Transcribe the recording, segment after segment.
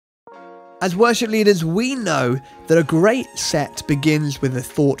As worship leaders, we know that a great set begins with a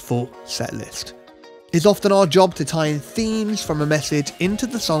thoughtful set list. It's often our job to tie in themes from a message into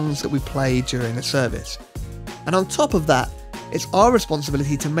the songs that we play during a service. And on top of that, it's our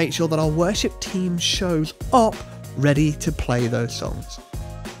responsibility to make sure that our worship team shows up ready to play those songs.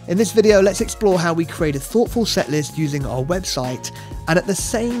 In this video, let's explore how we create a thoughtful set list using our website, and at the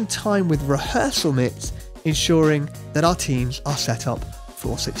same time with RehearsalMix, ensuring that our teams are set up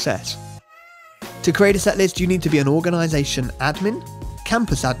for success. To create a set list, you need to be an organization admin,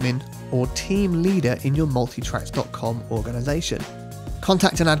 campus admin, or team leader in your MultiTracks.com organization.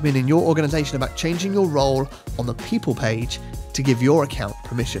 Contact an admin in your organization about changing your role on the people page to give your account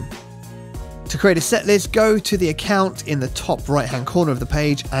permission. To create a set list, go to the account in the top right hand corner of the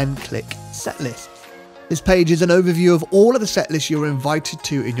page and click Setlists. This page is an overview of all of the set lists you're invited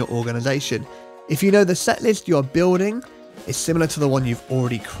to in your organization. If you know the set list you are building is similar to the one you've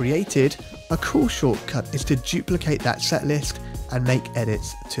already created, a cool shortcut is to duplicate that set list and make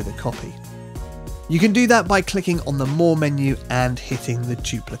edits to the copy. You can do that by clicking on the More menu and hitting the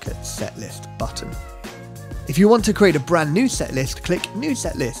Duplicate Set List button. If you want to create a brand new set list, click New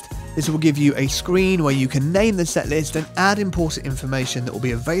Set List. This will give you a screen where you can name the set list and add important information that will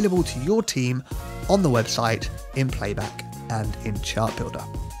be available to your team on the website, in Playback and in ChartBuilder.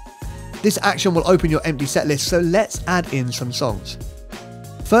 This action will open your empty set list, so let's add in some songs.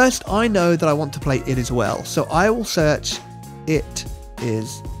 First, I know that I want to play It Is Well, so I will search It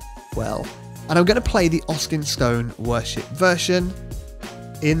Is Well, and I'm going to play the Austin Stone worship version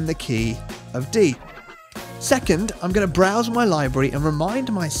in the key of D. Second, I'm going to browse my library and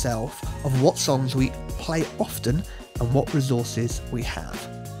remind myself of what songs we play often and what resources we have.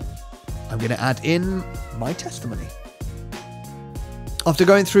 I'm going to add in my testimony. After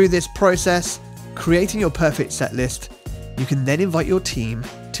going through this process, creating your perfect set list, you can then invite your team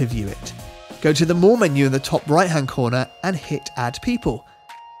to view it. Go to the More menu in the top right hand corner and hit Add People.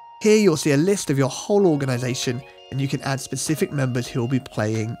 Here you'll see a list of your whole organization, and you can add specific members who will be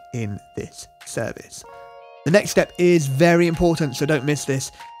playing in this service. The next step is very important, so don't miss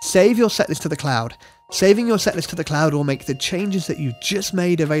this. Save your setlist to the cloud. Saving your setlist to the cloud will make the changes that you just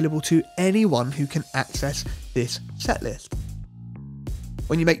made available to anyone who can access this setlist.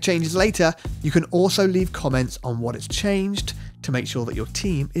 When you make changes later, you can also leave comments on what has changed to make sure that your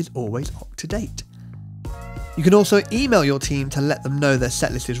team is always up to date. You can also email your team to let them know their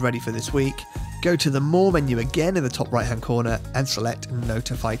setlist is ready for this week. Go to the More menu again in the top right hand corner and select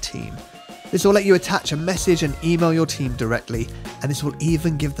Notify Team. This will let you attach a message and email your team directly, and this will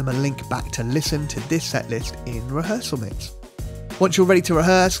even give them a link back to listen to this setlist in RehearsalMix. Once you're ready to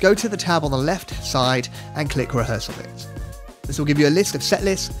rehearse, go to the tab on the left side and click RehearsalMix. This will give you a list of set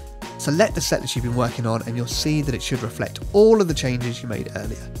lists. Select the set list you've been working on and you'll see that it should reflect all of the changes you made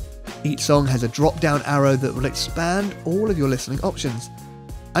earlier. Each song has a drop down arrow that will expand all of your listening options.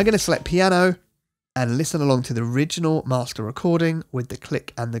 I'm going to select piano and listen along to the original master recording with the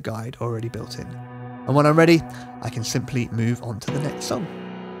click and the guide already built in. And when I'm ready, I can simply move on to the next song.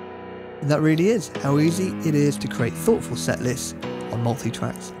 And that really is how easy it is to create thoughtful set lists on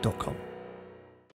MultiTracks.com.